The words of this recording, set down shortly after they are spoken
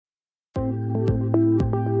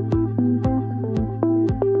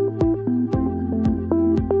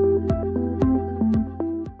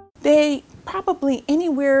they probably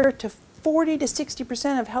anywhere to 40 to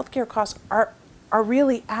 60% of healthcare costs are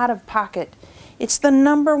really out of pocket. It's the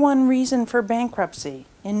 #1 reason for bankruptcy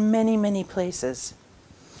in many, many places.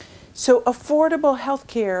 So affordable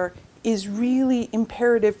healthcare is really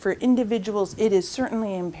imperative for individuals. It is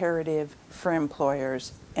certainly imperative for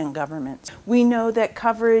employers and governments. We know that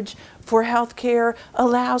coverage for healthcare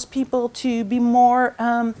allows people to be more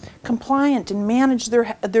compliant and manage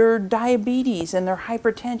their diabetes and their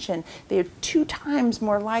hypertension. They are 2 times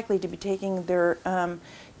more likely to be taking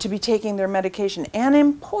their medication. And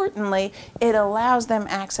importantly, it allows them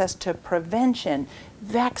access to prevention,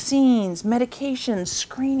 vaccines, medications,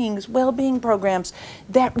 screenings, well-being programs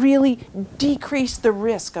that really decrease the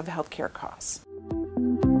risk of healthcare costs.